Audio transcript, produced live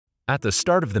At the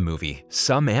start of the movie,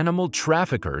 some animal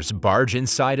traffickers barge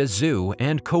inside a zoo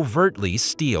and covertly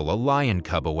steal a lion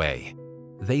cub away.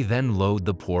 They then load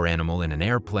the poor animal in an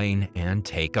airplane and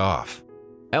take off.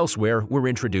 Elsewhere, we're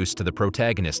introduced to the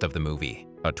protagonist of the movie,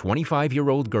 a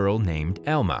 25-year-old girl named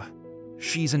Elma.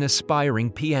 She's an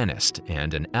aspiring pianist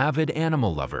and an avid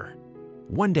animal lover.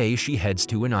 One day, she heads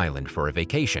to an island for a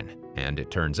vacation, and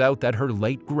it turns out that her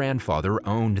late grandfather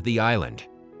owned the island.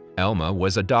 Elma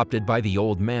was adopted by the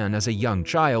old man as a young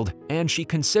child, and she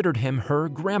considered him her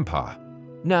grandpa.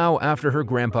 Now, after her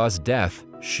grandpa's death,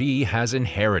 she has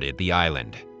inherited the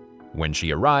island. When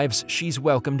she arrives, she's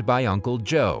welcomed by Uncle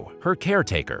Joe, her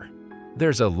caretaker.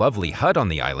 There's a lovely hut on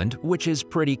the island, which is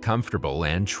pretty comfortable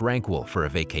and tranquil for a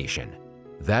vacation.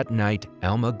 That night,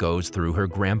 Elma goes through her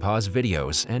grandpa's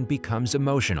videos and becomes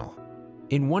emotional.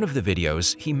 In one of the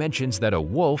videos, he mentions that a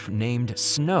wolf named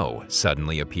Snow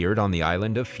suddenly appeared on the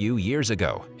island a few years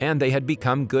ago, and they had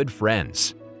become good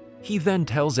friends. He then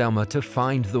tells Elma to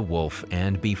find the wolf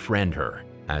and befriend her,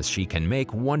 as she can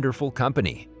make wonderful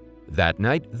company. That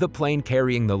night, the plane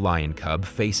carrying the lion cub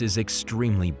faces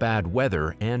extremely bad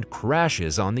weather and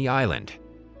crashes on the island.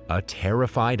 A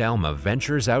terrified Elma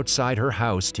ventures outside her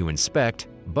house to inspect,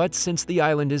 but since the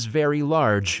island is very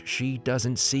large, she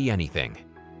doesn't see anything.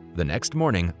 The next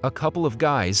morning, a couple of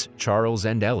guys, Charles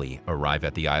and Ellie, arrive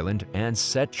at the island and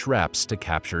set traps to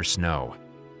capture Snow.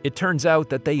 It turns out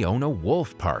that they own a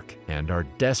wolf park and are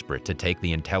desperate to take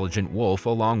the intelligent wolf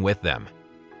along with them.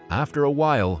 After a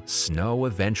while, Snow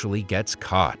eventually gets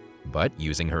caught, but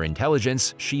using her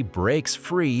intelligence, she breaks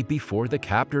free before the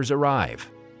captors arrive.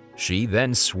 She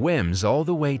then swims all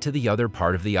the way to the other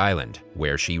part of the island,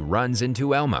 where she runs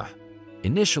into Elma.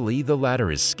 Initially, the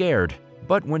latter is scared,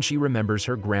 but when she remembers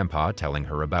her grandpa telling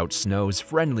her about Snow's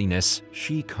friendliness,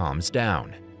 she calms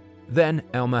down. Then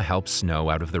Elma helps Snow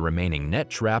out of the remaining net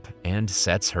trap and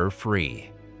sets her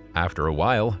free. After a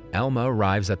while, Elma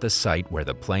arrives at the site where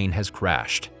the plane has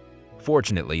crashed.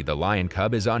 Fortunately, the lion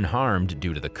cub is unharmed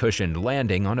due to the cushioned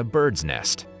landing on a bird's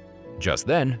nest. Just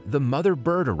then, the mother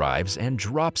bird arrives and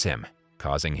drops him,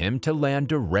 causing him to land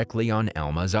directly on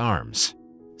Elma's arms.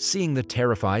 Seeing the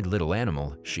terrified little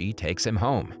animal, she takes him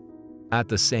home. At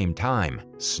the same time,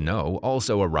 Snow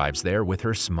also arrives there with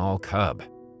her small cub.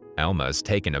 Elma's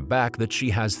taken aback that she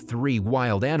has 3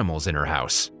 wild animals in her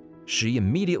house. She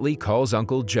immediately calls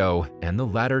Uncle Joe, and the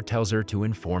latter tells her to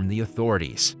inform the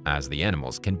authorities, as the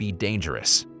animals can be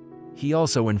dangerous. He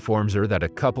also informs her that a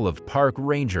couple of park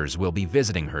rangers will be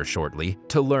visiting her shortly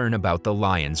to learn about the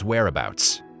lion's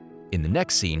whereabouts. In the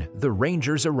next scene, the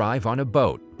rangers arrive on a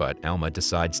boat, but Elma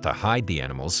decides to hide the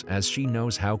animals as she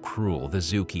knows how cruel the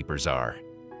zookeepers are.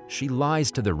 She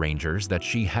lies to the rangers that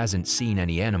she hasn't seen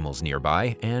any animals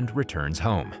nearby and returns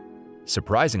home.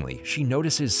 Surprisingly, she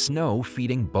notices Snow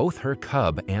feeding both her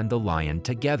cub and the lion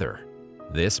together.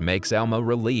 This makes Elma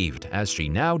relieved, as she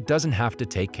now doesn't have to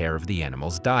take care of the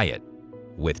animal's diet.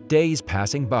 With days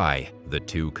passing by, the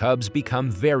 2 cubs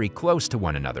become very close to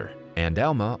one another, and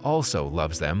Elma also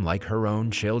loves them like her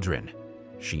own children.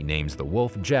 She names the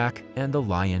wolf Jack and the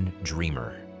lion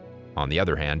Dreamer. On the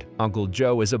other hand, Uncle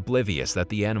Joe is oblivious that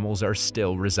the animals are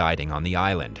still residing on the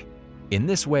island. In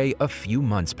this way, a few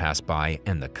months pass by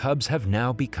and the cubs have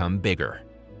now become bigger.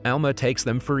 Elma takes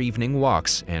them for evening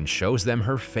walks and shows them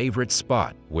her favorite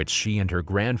spot, which she and her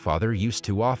grandfather used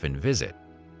to often visit.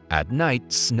 At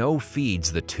night, Snow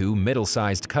feeds the 2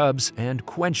 middle-sized cubs and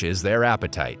quenches their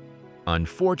appetite.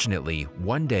 Unfortunately,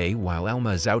 one day while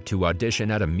Elma is out to audition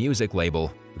at a music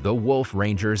label, the Wolf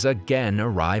Rangers again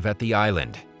arrive at the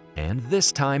island. And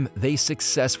this time, they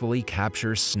successfully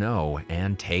capture Snow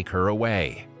and take her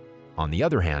away. On the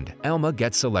other hand, Elma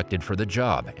gets selected for the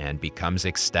job and becomes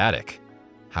ecstatic.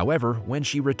 However, when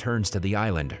she returns to the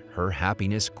island, her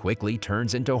happiness quickly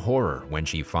turns into horror when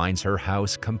she finds her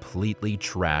house completely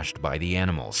trashed by the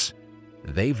animals.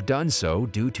 They've done so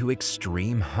due to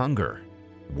extreme hunger.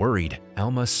 Worried,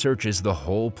 Elma searches the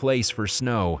whole place for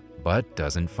Snow, but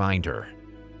doesn't find her.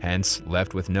 Hence,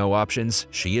 left with no options,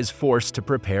 she is forced to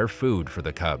prepare food for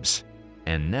the cubs.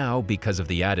 And now, because of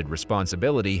the added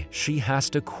responsibility, she has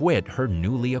to quit her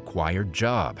newly acquired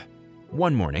job.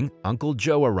 One morning, Uncle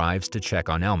Joe arrives to check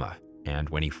on Elma, and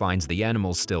when he finds the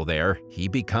animals still there, he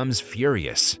becomes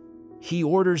furious. He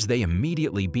orders they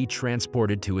immediately be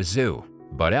transported to a zoo,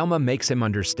 but Elma makes him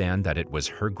understand that it was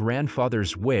her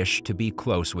grandfather's wish to be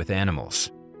close with animals.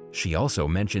 She also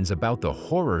mentions about the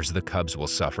horrors the cubs will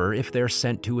suffer if they're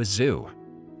sent to a zoo.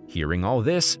 Hearing all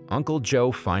this, Uncle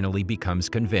Joe finally becomes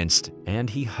convinced, and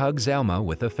he hugs Elma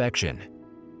with affection.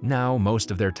 Now, most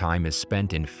of their time is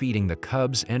spent in feeding the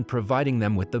cubs and providing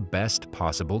them with the best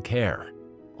possible care.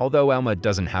 Although Elma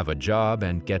doesn't have a job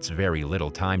and gets very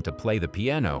little time to play the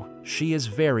piano, she is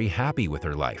very happy with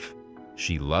her life.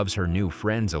 She loves her new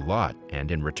friends a lot,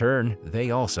 and in return, they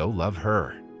also love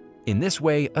her. In this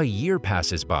way, a year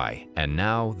passes by, and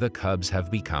now the cubs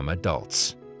have become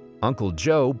adults. Uncle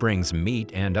Joe brings meat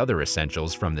and other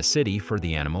essentials from the city for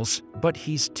the animals, but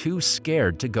he's too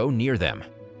scared to go near them.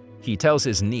 He tells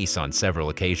his niece on several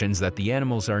occasions that the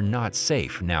animals are not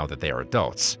safe now that they are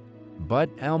adults.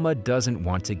 But Elma doesn't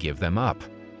want to give them up.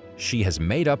 She has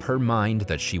made up her mind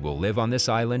that she will live on this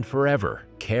island forever,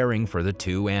 caring for the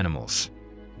two animals.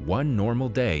 One normal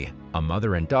day, a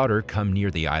mother and daughter come near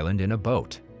the island in a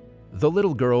boat. The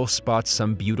little girl spots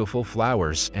some beautiful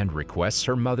flowers and requests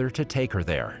her mother to take her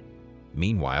there.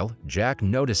 Meanwhile, Jack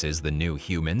notices the new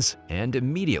humans and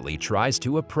immediately tries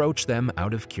to approach them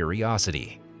out of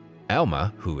curiosity.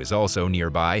 Elma, who is also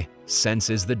nearby,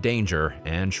 senses the danger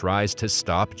and tries to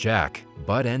stop Jack,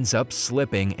 but ends up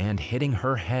slipping and hitting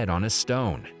her head on a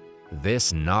stone.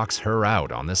 This knocks her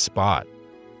out on the spot.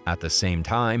 At the same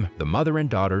time, the mother and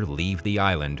daughter leave the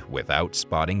island without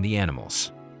spotting the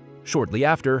animals. Shortly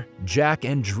after, Jack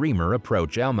and Dreamer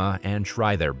approach Elma and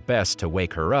try their best to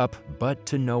wake her up, but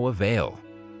to no avail.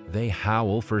 They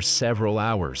howl for several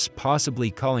hours,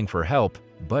 possibly calling for help,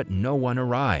 but no one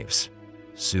arrives.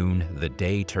 Soon, the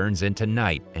day turns into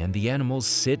night and the animals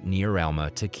sit near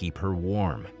Elma to keep her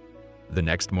warm. The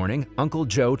next morning, Uncle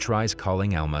Joe tries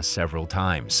calling Elma several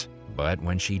times, but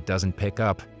when she doesn't pick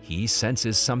up, he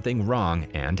senses something wrong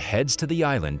and heads to the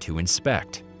island to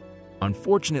inspect.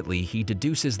 Unfortunately, he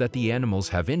deduces that the animals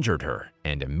have injured her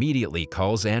and immediately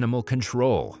calls animal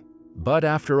control. But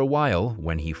after a while,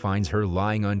 when he finds her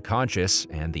lying unconscious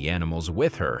and the animals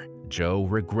with her, Joe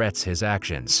regrets his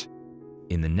actions.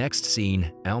 In the next scene,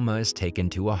 Elma is taken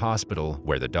to a hospital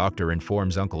where the doctor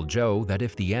informs Uncle Joe that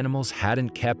if the animals hadn't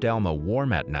kept Elma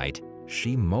warm at night,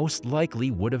 she most likely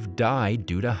would have died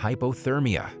due to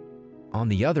hypothermia. On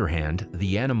the other hand,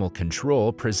 the animal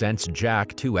control presents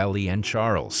Jack to Ellie and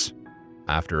Charles.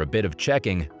 After a bit of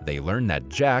checking, they learn that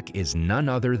Jack is none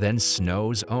other than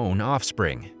Snow's own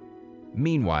offspring.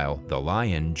 Meanwhile, the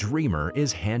lion Dreamer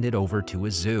is handed over to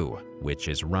a zoo, which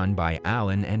is run by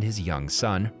Alan and his young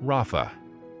son, Rafa.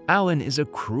 Alan is a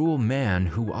cruel man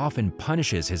who often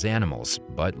punishes his animals,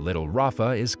 but little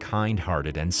Rafa is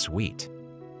kind-hearted and sweet.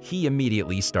 He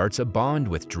immediately starts a bond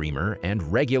with Dreamer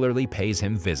and regularly pays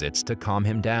him visits to calm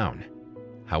him down.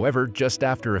 However, just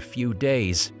after a few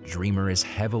days, Dreamer is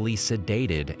heavily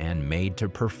sedated and made to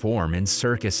perform in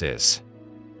circuses.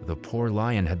 The poor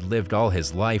lion had lived all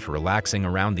his life relaxing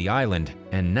around the island,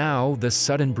 and now the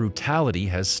sudden brutality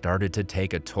has started to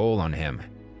take a toll on him.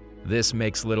 This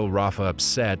makes little Rafa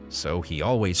upset, so he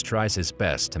always tries his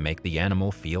best to make the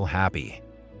animal feel happy.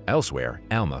 Elsewhere,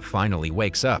 Elma finally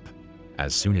wakes up.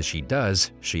 As soon as she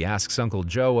does, she asks Uncle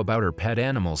Joe about her pet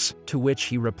animals, to which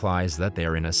he replies that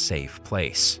they're in a safe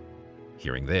place.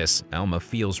 Hearing this, Elma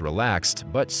feels relaxed,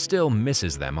 but still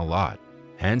misses them a lot.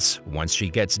 Hence, once she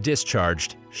gets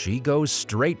discharged, she goes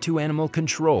straight to animal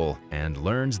control and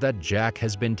learns that Jack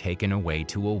has been taken away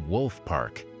to a wolf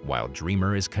park, while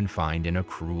Dreamer is confined in a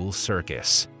cruel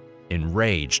circus.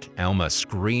 Enraged, Elma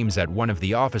screams at one of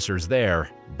the officers there,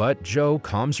 but Joe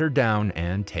calms her down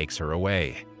and takes her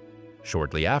away.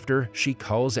 Shortly after, she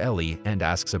calls Ellie and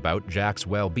asks about Jack's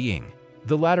well-being.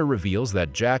 The latter reveals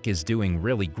that Jack is doing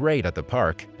really great at the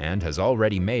park and has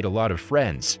already made a lot of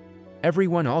friends.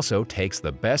 Everyone also takes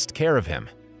the best care of him.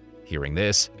 Hearing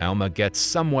this, Elma gets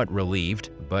somewhat relieved,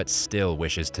 but still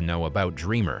wishes to know about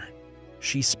Dreamer.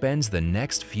 She spends the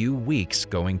next few weeks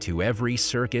going to every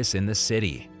circus in the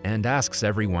city and asks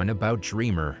everyone about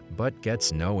Dreamer, but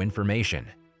gets no information.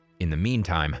 In the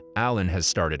meantime, Alan has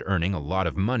started earning a lot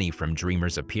of money from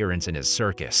Dreamer's appearance in his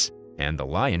circus, and the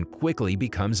lion quickly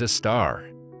becomes a star.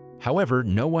 However,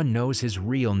 no one knows his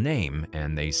real name,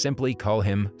 and they simply call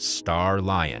him Star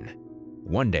Lion.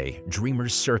 One day,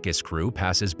 Dreamer's circus crew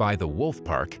passes by the wolf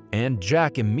park, and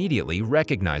Jack immediately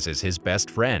recognizes his best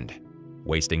friend.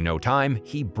 Wasting no time,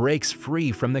 he breaks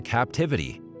free from the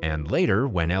captivity, and later,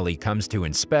 when Ellie comes to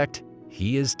inspect,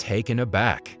 he is taken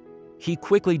aback. He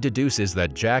quickly deduces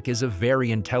that Jack is a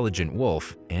very intelligent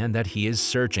wolf and that he is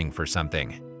searching for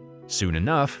something. Soon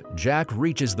enough, Jack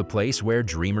reaches the place where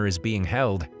Dreamer is being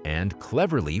held and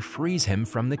cleverly frees him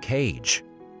from the cage.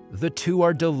 The two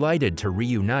are delighted to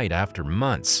reunite after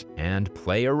months and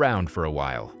play around for a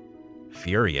while.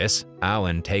 Furious,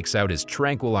 Alan takes out his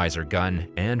tranquilizer gun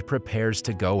and prepares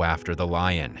to go after the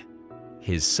lion.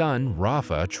 His son,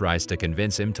 Rafa, tries to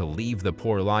convince him to leave the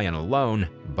poor lion alone,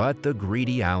 but the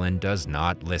greedy Alan does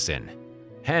not listen.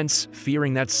 Hence,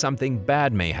 fearing that something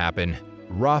bad may happen,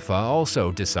 Rafa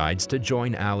also decides to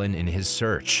join Alan in his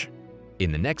search.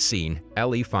 In the next scene,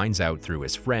 Ellie finds out through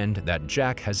his friend that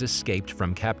Jack has escaped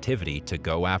from captivity to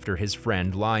go after his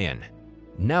friend Lion.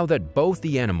 Now that both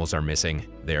the animals are missing,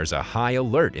 there's a high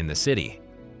alert in the city.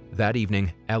 That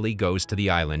evening, Ellie goes to the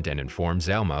island and informs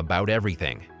Elma about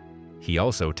everything. He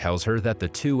also tells her that the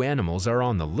two animals are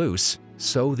on the loose,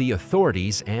 so the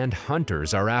authorities and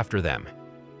hunters are after them.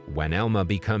 When Elma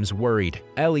becomes worried,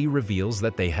 Ellie reveals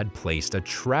that they had placed a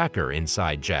tracker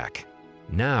inside Jack.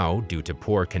 Now, due to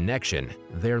poor connection,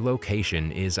 their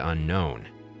location is unknown.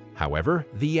 However,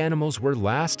 the animals were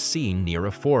last seen near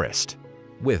a forest.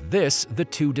 With this, the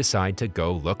two decide to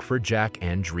go look for Jack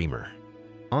and Dreamer.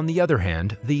 On the other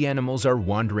hand, the animals are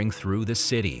wandering through the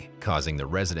city, causing the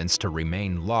residents to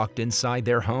remain locked inside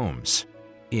their homes.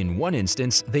 In one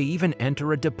instance, they even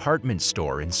enter a department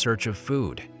store in search of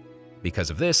food. Because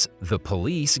of this, the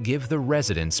police give the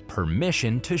residents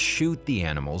permission to shoot the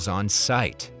animals on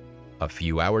sight. A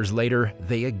few hours later,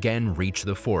 they again reach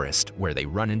the forest, where they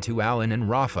run into Alan and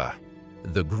Rafa.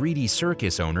 The greedy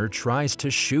circus owner tries to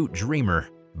shoot Dreamer,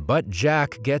 but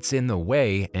Jack gets in the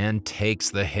way and takes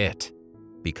the hit.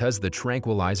 Because the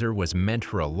tranquilizer was meant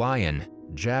for a lion,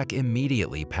 Jack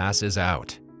immediately passes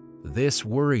out. This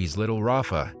worries little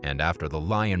Rafa, and after the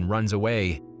lion runs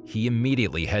away, he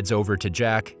immediately heads over to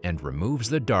Jack and removes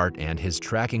the dart and his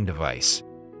tracking device.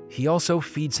 He also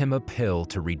feeds him a pill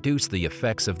to reduce the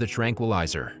effects of the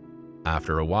tranquilizer.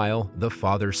 After a while, the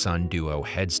father-son duo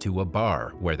heads to a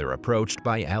bar where they're approached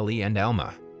by Ellie and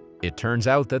Elma. It turns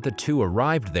out that the two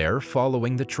arrived there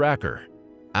following the tracker.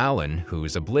 Alan,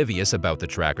 who's oblivious about the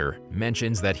tracker,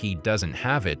 mentions that he doesn't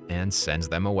have it and sends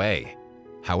them away.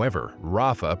 However,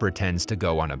 Rafa pretends to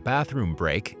go on a bathroom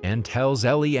break and tells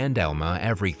Ellie and Elma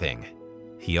everything.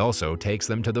 He also takes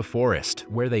them to the forest,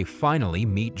 where they finally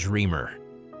meet Dreamer.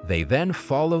 They then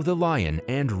follow the lion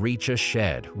and reach a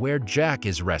shed where Jack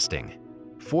is resting.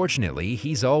 Fortunately,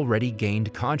 he's already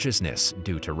gained consciousness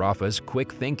due to Rafa's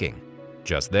quick thinking.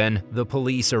 Just then, the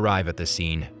police arrive at the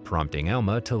scene, prompting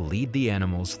Elma to lead the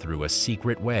animals through a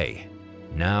secret way.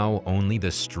 Now, only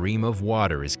the stream of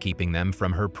water is keeping them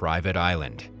from her private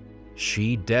island.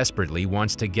 She desperately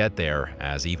wants to get there,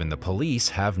 as even the police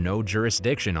have no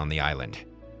jurisdiction on the island.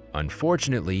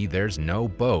 Unfortunately, there's no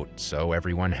boat, so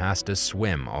everyone has to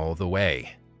swim all the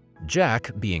way.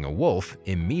 Jack, being a wolf,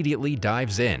 immediately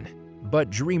dives in,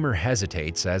 but Dreamer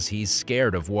hesitates as he's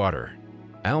scared of water.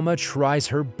 Elma tries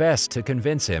her best to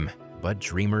convince him, but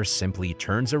Dreamer simply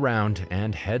turns around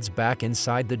and heads back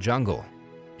inside the jungle.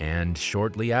 And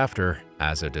shortly after,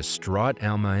 as a distraught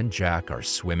Elma and Jack are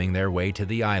swimming their way to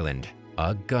the island,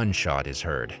 a gunshot is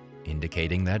heard,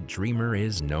 indicating that Dreamer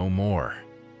is no more.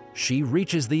 She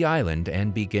reaches the island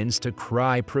and begins to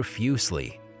cry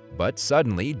profusely, but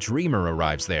suddenly Dreamer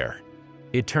arrives there.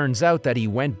 It turns out that he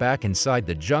went back inside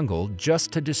the jungle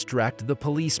just to distract the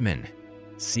policemen.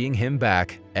 Seeing him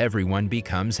back, everyone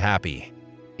becomes happy.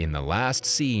 In the last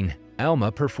scene,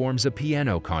 Elma performs a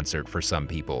piano concert for some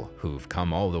people who've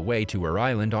come all the way to her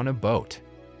island on a boat.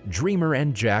 Dreamer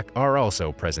and Jack are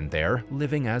also present there,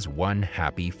 living as one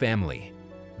happy family.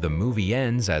 The movie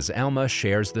ends as Elma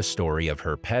shares the story of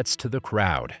her pets to the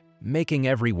crowd, making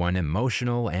everyone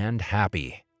emotional and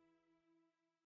happy.